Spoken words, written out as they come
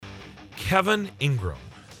Kevin Ingram.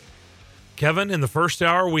 Kevin, in the first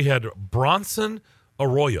hour, we had Bronson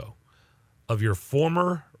Arroyo of your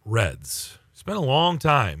former Reds. Spent a long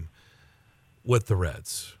time with the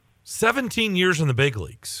Reds. 17 years in the big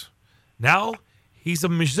leagues. Now he's a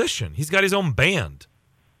musician. He's got his own band.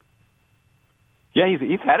 Yeah,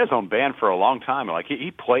 he's had his own band for a long time. Like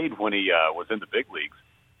he played when he was in the big leagues.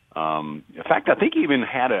 In fact, I think he even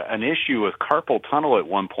had an issue with carpal tunnel at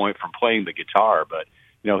one point from playing the guitar. But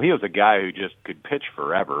he was a guy who just could pitch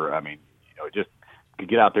forever. I mean, just could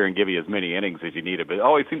get out there and give you as many innings as you needed. But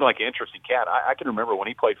always seemed like an interesting cat. I can remember when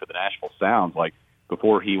he played for the Nashville Sounds, like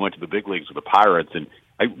before he went to the big leagues with the Pirates, and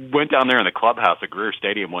I went down there in the clubhouse at Greer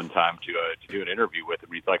Stadium one time to do an interview with him.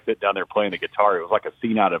 He's like sitting down there playing the guitar. It was like a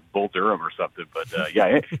scene out of Bull Durham or something. But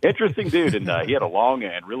yeah, interesting dude, and he had a long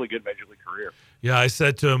and really good major league career. Yeah, I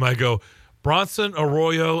said to him, I go, Bronson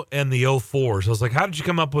Arroyo and the 04s. I was like, how did you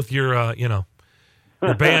come up with your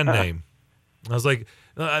your band name? I was like,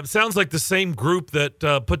 it sounds like the same group that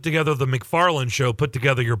put together the McFarland Show put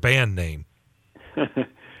together your band name.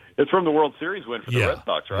 It's from the World Series win for the Red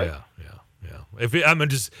Sox, right? Yeah. It's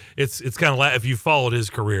kind of if you followed his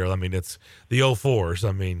career. I mean, it's the 04s.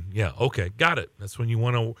 I mean, yeah, okay, got it. That's when you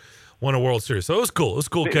won a World Series. So it was cool. It was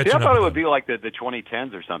cool catching up. I thought it would be like the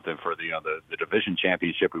 2010s or something for the division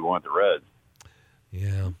championship we won at the Reds.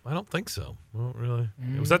 Yeah, I don't think so. Well, really,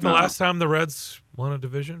 was that the last time the Reds won a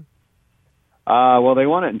division? Well, they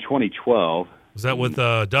won it in 2012. Was that with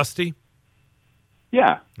Dusty?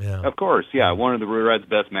 Yeah, of course. Yeah, one of the Reds'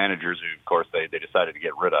 best managers who, of course, they decided to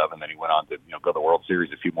get rid of, and then he went on to go to the World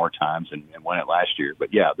Series a few more times and win it last year.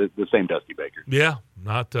 But, yeah, the same Dusty Baker. Yeah,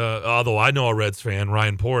 not although I know a Reds fan,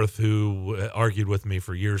 Ryan Porth, who argued with me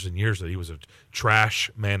for years and years that he was a trash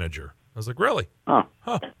manager. I was like, really? Huh.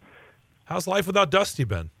 How's life without Dusty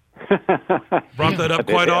been? Brought that up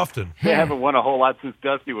quite often. They haven't won a whole lot since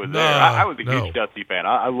Dusty was there. I was a huge Dusty fan.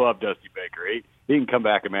 I love Dusty Baker. He can come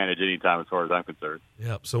back and manage any time as far as I'm concerned.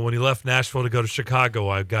 Yeah, so when he left Nashville to go to Chicago,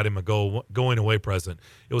 I got him a going-away present.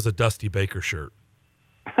 It was a Dusty Baker shirt.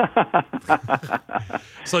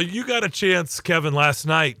 So you got a chance, Kevin, last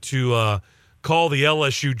night to call the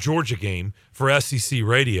LSU-Georgia game for SEC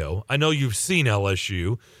Radio. I know you've seen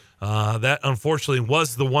LSU. That, unfortunately,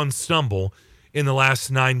 was the one stumble in the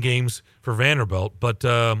last 9 games for Vanderbilt. But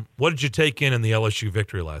what did you take in the LSU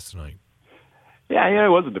victory last night? Yeah, it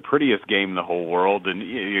wasn't the prettiest game in the whole world, and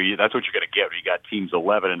that's what you're going to get when you got teams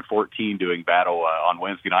 11 and 14 doing battle on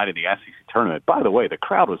Wednesday night in the SEC tournament. By the way, the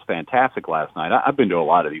crowd was fantastic last night. I've been to a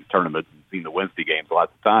lot of these tournaments and seen the Wednesday games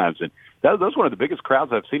lots of times, and that was one of the biggest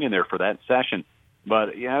crowds I've seen in there for that session. But,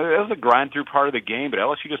 it was a grind-through part of the game, but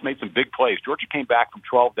LSU just made some big plays. Georgia came back from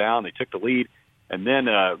 12 down. They took the lead. And then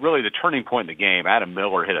really the turning point in the game, Adam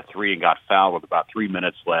Miller hit a 3 and got fouled with about 3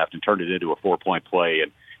 minutes left and turned it into a 4-point play.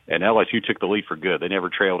 And LSU took the lead for good. They never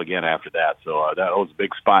trailed again after that. So that was a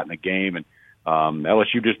big spot in the game. And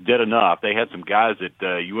LSU just did enough. They had some guys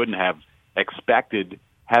that you wouldn't have expected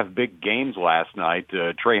have big games last night.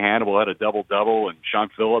 Trey Hannibal had a double-double, and Sean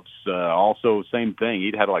Phillips also same thing.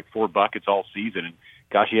 He'd had like 4 buckets all season. And,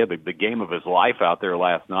 gosh, he had the game of his life out there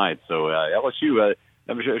last night. So LSU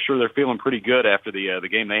I'm sure they're feeling pretty good after the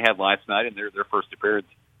game they had last night and their first appearance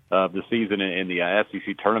of the season in the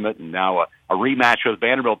SEC tournament, and now a rematch with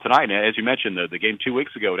Vanderbilt tonight. And as you mentioned, the game 2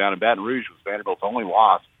 weeks ago down in Baton Rouge was Vanderbilt's only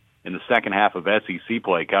loss in the second half of SEC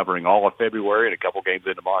play, covering all of February and a couple games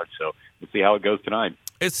into March. So we'll see how it goes tonight.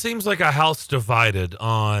 It seems like a house divided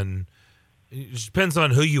on – it depends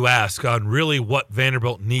on who you ask on really what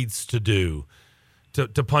Vanderbilt needs to do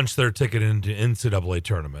to punch their ticket into NCAA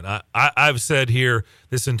tournament. I've said here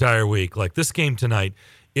this entire week, like, this game tonight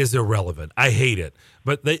is irrelevant. I hate it.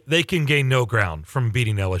 But they can gain no ground from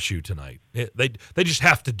beating LSU tonight. They just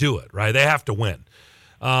have to do it, right? They have to win.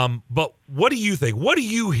 But what do you think? What are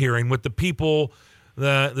you hearing with the people,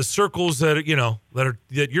 the circles that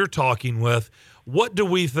you're talking with? What do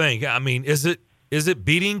we think? I mean, is it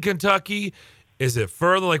beating Kentucky? Is it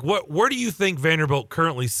further? Like, where do you think Vanderbilt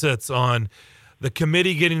currently sits on the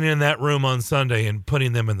committee getting in that room on Sunday and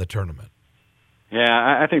putting them in the tournament?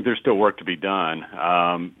 Yeah, I think there's still work to be done.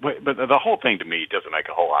 But the whole thing to me doesn't make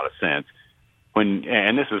a whole lot of sense.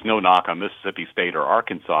 And this is no knock on Mississippi State or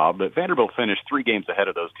Arkansas, but Vanderbilt finished 3 games ahead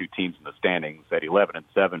of those 2 teams in the standings at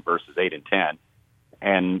 11-7 versus 8-10,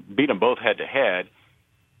 and beat them both head-to-head.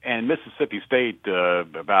 And Mississippi State,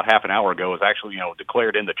 about half an hour ago, was actually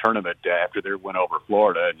declared in the tournament after their win over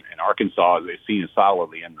Florida. And Arkansas, they've seen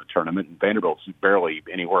solidly in the tournament, and Vanderbilt's barely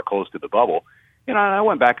anywhere close to the bubble. I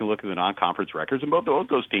went back and looked at the non-conference records, and both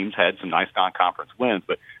those teams had some nice non-conference wins,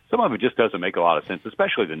 but some of it just doesn't make a lot of sense,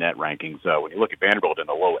 especially the net rankings. When you look at Vanderbilt in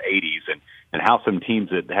the low 80s and how some teams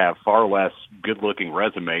that have far less good-looking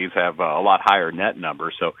resumes have a lot higher net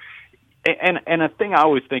numbers. So, and a thing I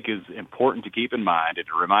always think is important to keep in mind and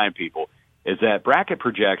to remind people is that bracket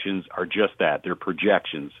projections are just that. They're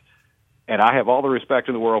projections. And I have all the respect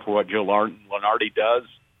in the world for what Joe Lunardi does.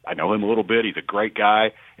 I know him a little bit. He's a great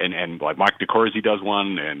guy. And like Mike DeCourcy does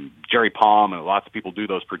one, and Jerry Palm, and lots of people do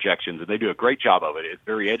those projections, and they do a great job of it. It's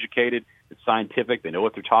very educated. It's scientific. They know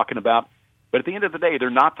what they're talking about. But at the end of the day, they're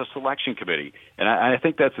not the selection committee. And I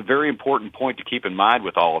think that's a very important point to keep in mind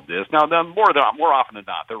with all of this. Now, more often than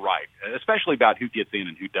not, they're right, especially about who gets in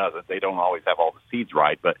and who doesn't. They don't always have all the seeds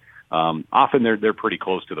right, but often they're pretty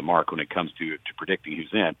close to the mark when it comes to predicting who's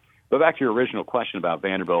in. But back to your original question about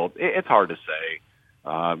Vanderbilt, it's hard to say.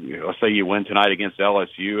 Let's say you win tonight against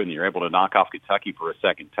LSU and you're able to knock off Kentucky for a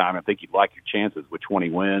second time. I think you'd like your chances with 20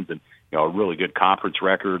 wins and a really good conference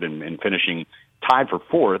record and finishing tied for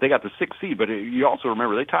fourth. They got the 6th seed, but you also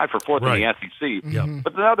remember they tied for fourth in the SEC. Mm-hmm.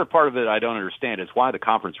 But the other part of it I don't understand is why the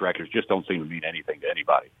conference records just don't seem to mean anything to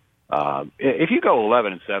anybody. If you go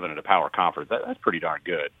 11-7 at a power conference, that's pretty darn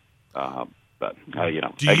good. But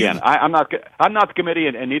I'm not the committee,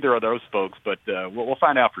 and neither are those folks. But we'll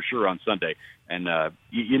find out for sure on Sunday. And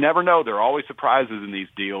you never know; there are always surprises in these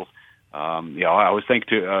deals. I always think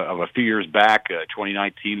of a few years back,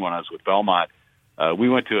 2019, when I was with Belmont. We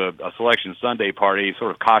went to a Selection Sunday party,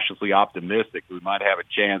 sort of cautiously optimistic we might have a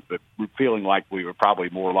chance, but feeling like we were probably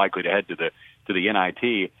more likely to head to the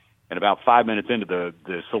NIT. And about 5 minutes into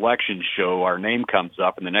the selection show, our name comes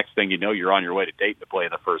up, and the next thing you know, you're on your way to Dayton to play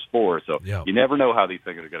in the first four. So You never know how these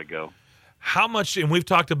things are going to go. How much, and we've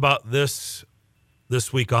talked about this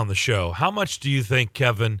week on the show, how much do you think,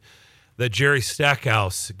 Kevin, that Jerry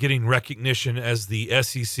Stackhouse getting recognition as the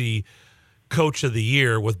SEC Coach of the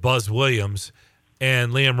Year with Buzz Williams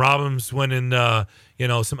and Liam Robbins winning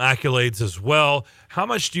some accolades as well, how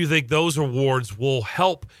much do you think those awards will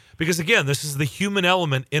help? Because again, this is the human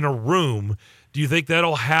element in a room. Do you think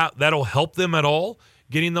that'll help them at all,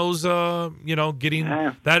 getting those,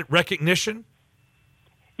 that recognition?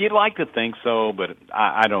 You'd like to think so, but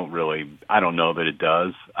I don't know that it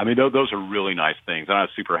does. I mean, those are really nice things, and I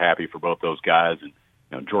was super happy for both those guys.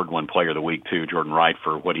 And Jordan won Player of the Week too, Jordan Wright,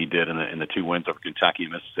 for what he did in the 2 wins over Kentucky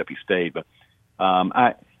and Mississippi State. But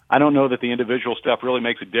I don't know that the individual stuff really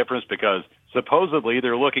makes a difference because supposedly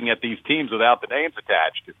they're looking at these teams without the names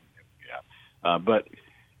attached. I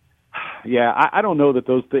don't know that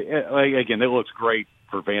those again, it looks great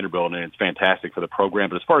for Vanderbilt and it's fantastic for the program.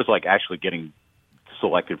 But as far as actually getting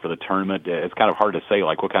selected for the tournament, it's kind of hard to say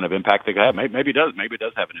what kind of impact they could have. Maybe it does. Maybe it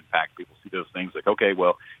does have an impact. People see those things okay,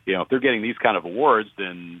 well, if they're getting these kind of awards,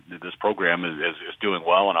 then this program is doing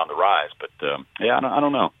well and on the rise. But I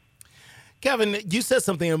don't know. Kevin, you said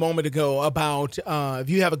something a moment ago about if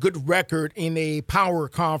you have a good record in a power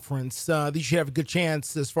conference, you should have a good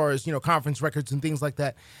chance as far as, conference records and things like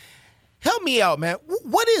that. Help me out, man.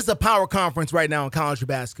 What is a power conference right now in college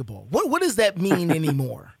basketball? What does that mean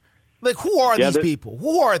anymore? Who are these people?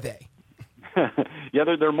 Who are they?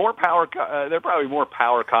 They're more power. They're probably more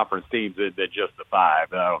power conference teams than just the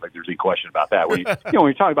 5. I don't think there's any question about that. When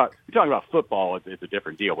you're talking about football, it's a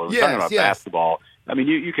different deal. But when we're talking about basketball, I mean,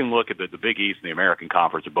 you can look at the Big East and the American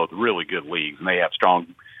Conference are both really good leagues, and they have strong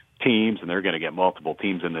teams, and they're going to get multiple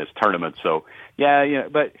teams in this tournament. So,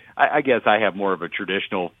 but I guess I have more of a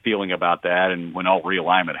traditional feeling about that. And when all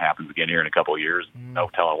realignment happens again here in a couple of years, no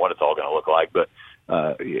telling what it's all going to look like. But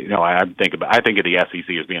I think of the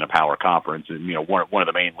SEC as being a power conference, and one of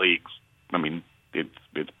the main leagues. I mean,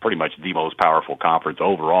 it's pretty much the most powerful conference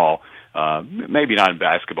overall. Maybe not in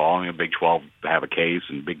basketball. I mean, Big 12 have a case,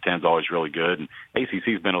 and Big 10's always really good, and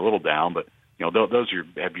ACC's been a little down, but those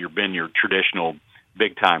have been your traditional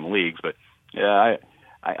big time leagues. But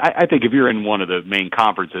I think if you're in one of the main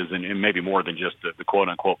conferences, and maybe more than just the quote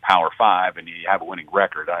unquote Power 5, and you have a winning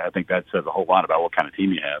record, I think that says a whole lot about what kind of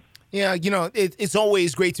team you have. Yeah, it's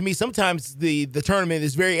always great to me. Sometimes the tournament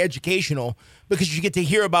is very educational because you get to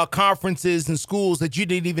hear about conferences and schools that you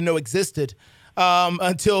didn't even know existed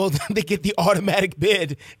until they get the automatic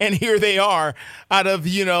bid, and here they are out of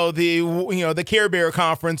the Care Bear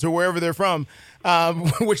Conference or wherever they're from,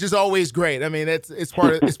 which is always great. I mean, it's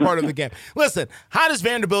part of the game. Listen, how does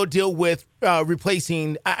Vanderbilt deal with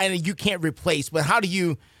replacing? And you can't replace, but how do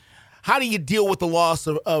you deal with the loss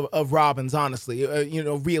of Robbins, honestly,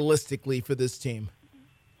 realistically for this team?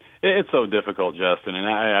 It's so difficult, Justin, and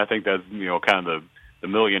I think that's kind of the $1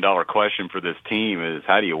 million question for this team is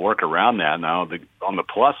how do you work around that? Now, on the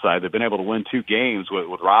plus side, they've been able to win 2 games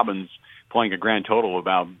with Robbins playing a grand total of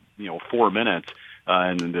about 4 minutes,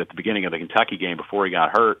 and at the beginning of the Kentucky game before he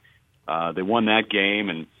got hurt. They won that game,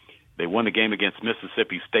 and they won the game against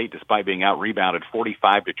Mississippi State despite being out-rebounded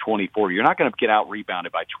 45-24. You're not going to get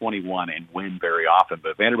out-rebounded by 21 and win very often,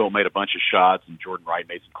 but Vanderbilt made a bunch of shots, and Jordan Wright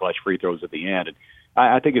made some clutch free throws at the end. And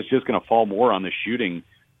I think it's just going to fall more on the shooting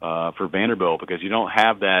for Vanderbilt, because you don't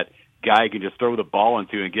have that guy you can just throw the ball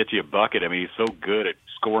into and get you a bucket. I mean, he's so good at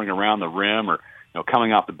scoring around the rim, or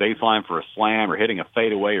coming off the baseline for a slam, or hitting a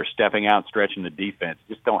fadeaway, or stepping out and stretching the defense.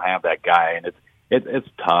 Just don't have that guy, and it's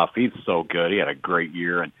tough. He's so good. He had a great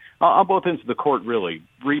year, and on both ends of the court, really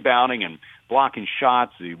rebounding and blocking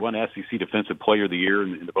shots. He won SEC Defensive Player of the Year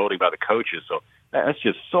in the voting by the coaches. So that's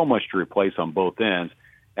just so much to replace on both ends.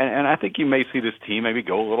 And I think you may see this team maybe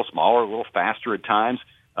go a little smaller, a little faster at times.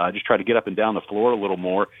 Just try to get up and down the floor a little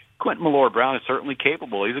more. Quentin Malora-Brown is certainly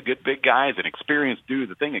capable. He's a good big guy. He's an experienced dude.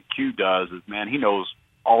 The thing that Q does is, man, he knows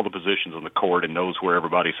all the positions on the court and knows where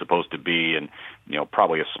everybody's supposed to be, and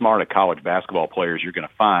probably as smart a college basketball player as you're going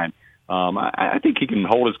to find. I think he can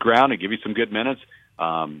hold his ground and give you some good minutes.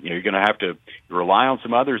 You're going to have to rely on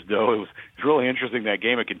some others, though. It was really interesting, that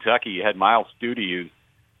game at Kentucky. You had Miles Studi,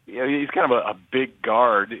 he's kind of a big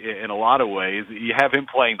guard in a lot of ways. You have him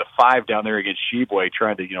playing the 5 down there against Sheboygan,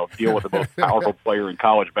 trying to deal with the most powerful player in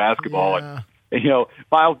college basketball. Yeah. And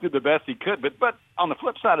Miles did the best he could. But on the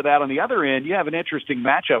flip side of that, on the other end, you have an interesting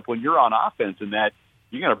matchup when you're on offense, in that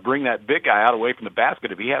you're going to bring that big guy out away from the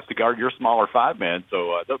basket if he has to guard your smaller 5-man.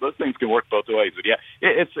 So those things can work both ways. But, yeah,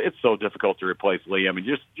 it's so difficult to replace Lee. I mean,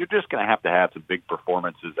 you're just going to have some big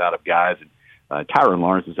performances out of guys. And Tyron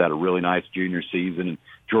Lawrence has had a really nice junior season, and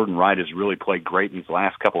Jordan Wright has really played great in these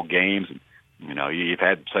last couple games. And, you've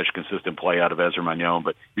had such consistent play out of Ezra Manjon,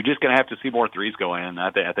 but you're just going to have to see more threes go in.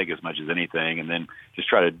 I think as much as anything, and then just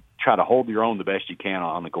try to hold your own the best you can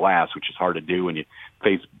on the glass, which is hard to do when you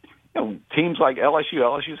face teams like LSU.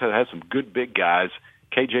 LSU's has some good big guys.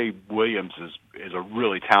 KJ Williams is a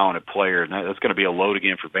really talented player, and that's going to be a load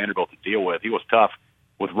again for Vanderbilt to deal with. He was tough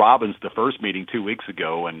with Robbins the first meeting 2 weeks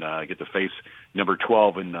ago, and get to face number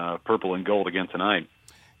 12 in purple and gold again tonight.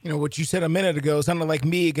 What you said a minute ago sounded like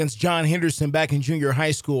me against John Henderson back in junior high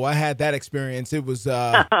school. I had that experience. It was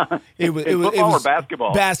football or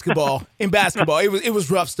basketball? Basketball. In basketball, it was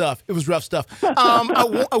rough stuff. It was rough stuff.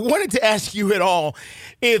 I wanted to ask you at all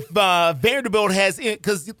if Vanderbilt has,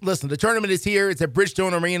 because listen, the tournament is here. It's at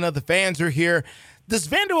Bridgestone Arena. The fans are here. Does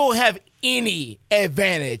Vanderbilt have any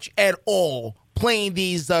advantage at all playing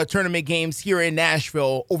these tournament games here in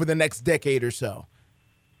Nashville over the next decade or so?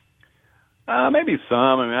 Maybe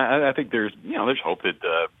some. I mean, I think there's hope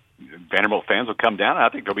that Vanderbilt fans will come down. I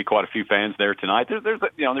think there'll be quite a few fans there tonight. There's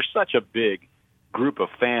such a big group of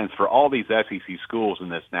fans for all these SEC schools in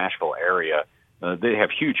this Nashville area. They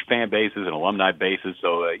have huge fan bases and alumni bases,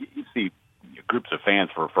 so you see groups of fans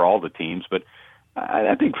for all the teams. But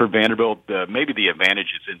I think for Vanderbilt, maybe the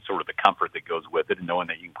advantage is in sort of the comfort that goes with it, and knowing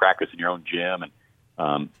that you can practice in your own gym and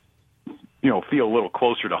feel a little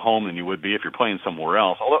closer to home than you would be if you're playing somewhere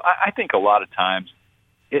else. Although I think a lot of times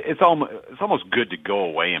it's almost good to go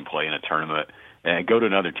away and play in a tournament and go to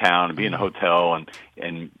another town and be in a hotel and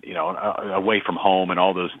away from home and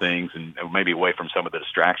all those things, and maybe away from some of the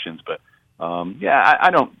distractions. But I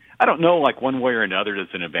don't know, like one way or another,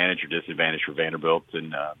 it's an advantage or disadvantage for Vanderbilt.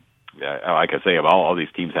 And like I say, all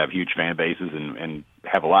these teams have huge fan bases and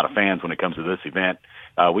have a lot of fans when it comes to this event.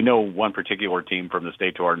 We know one particular team from the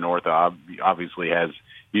state to our north obviously has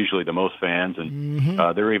usually the most fans, and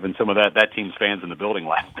there were even some of that team's fans in the building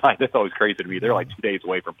last night. That's always crazy to me. They're like 2 days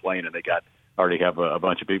away from playing, and they already have a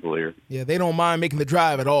bunch of people here. Yeah, they don't mind making the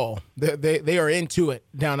drive at all. They are into it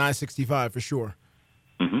down I-65 for sure.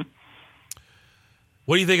 Mm-hmm.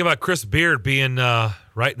 What do you think about Chris Beard being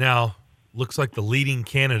right now looks like the leading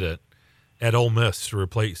candidate at Ole Miss to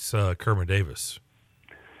replace Kermit Davis?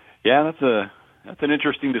 Yeah, that's an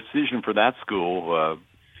interesting decision for that school.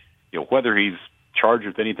 Whether he's charged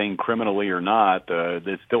with anything criminally or not,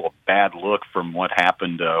 it's still a bad look from what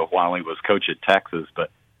happened while he was coach at Texas.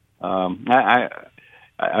 But I'm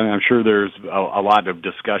sure there's a lot of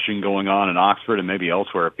discussion going on in Oxford and maybe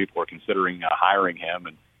elsewhere. People are considering hiring him,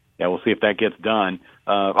 and we'll see if that gets done.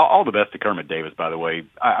 All the best to Kermit Davis, by the way.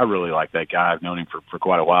 I really like that guy. I've known him for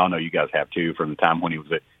quite a while. I know you guys have too, from the time when he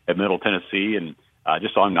was at Middle Tennessee, and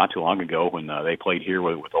just saw him not too long ago when they played here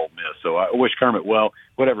with Ole Miss. So I wish Kermit well.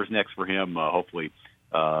 Whatever's next for him, hopefully,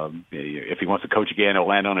 if he wants to coach again, he'll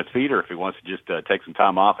land on his feet, or if he wants to just take some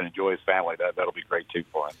time off and enjoy his family, that'll be great too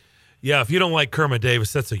for him. Yeah, if you don't like Kermit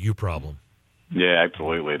Davis, that's a you problem. Yeah,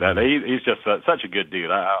 absolutely. He's just such a good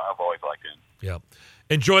dude. I've always liked him. Yeah.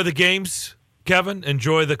 Enjoy the games, Kevin.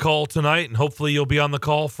 Enjoy the call tonight, and hopefully you'll be on the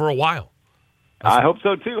call for a while. I hope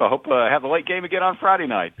so too. I hope have the late game again on Friday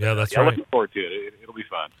night. Yeah, that's right. right. Looking forward to it. It'll be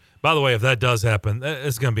fun. By the way, if that does happen,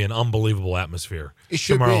 it's going to be an unbelievable atmosphere It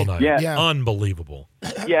should tomorrow be. night. Yeah. Unbelievable.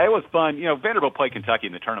 Yeah, it was fun. Vanderbilt played Kentucky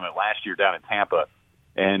in the tournament last year down in Tampa,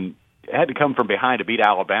 and had to come from behind to beat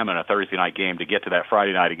Alabama in a Thursday night game to get to that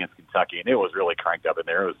Friday night against Kentucky, and it was really cranked up in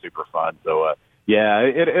there. It was super fun. So,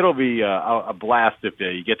 it'll be a blast if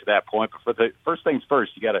you get to that point. But for the first things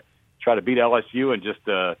first, you got to try to beat LSU and just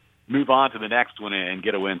move on to the next one and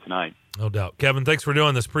get a win tonight. No doubt. Kevin, thanks for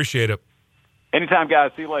doing this. Appreciate it. Anytime,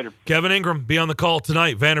 guys. See you later. Kevin Ingram, be on the call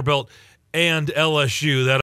tonight, Vanderbilt and LSU. That